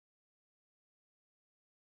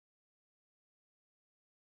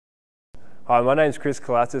Hi, my name is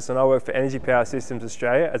Kalatzis and I work for Energy Power Systems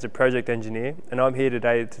Australia as a project engineer, and I'm here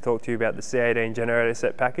today to talk to you about the C18 generator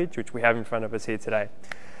set package, which we have in front of us here today.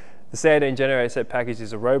 The C18 generator set package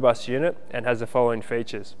is a robust unit and has the following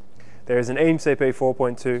features. There is an EPSA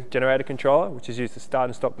 4.2 generator controller, which is used to start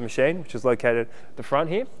and stop the machine, which is located at the front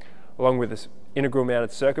here, along with this integral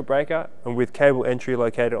mounted circuit breaker and with cable entry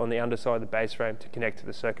located on the underside of the base frame to connect to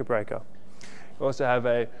the circuit breaker. We also have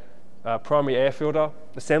a primary air filter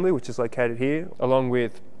assembly, which is located here, along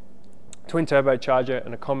with twin turbocharger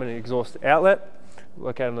and a common exhaust outlet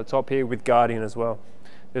located on the top here with Guardian as well.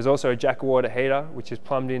 There's also a jack of water heater, which is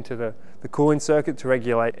plumbed into the cooling circuit to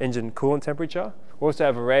regulate engine coolant temperature. We also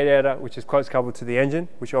have a radiator, which is close coupled to the engine,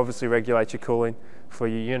 which obviously regulates your cooling for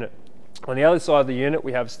your unit. On the other side of the unit,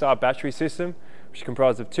 we have a start battery system, which is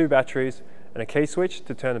comprised of 2 batteries and a key switch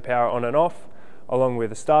to turn the power on and off, along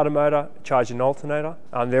with a starter motor, charging alternator.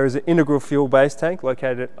 There is an integral fuel base tank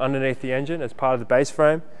located underneath the engine as part of the base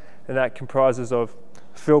frame, and that comprises of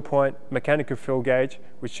fill point, mechanical fuel gauge,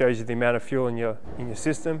 which shows you the amount of fuel in your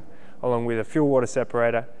system, along with a fuel water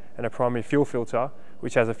separator and a primary fuel filter,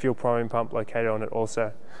 which has a fuel priming pump located on it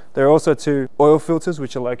also. There are also 2 oil filters,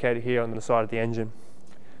 which are located here on the side of the engine.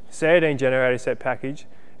 The C18 generator set package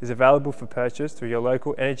is available for purchase through your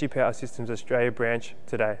local Energy Power Systems Australia branch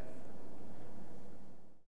today.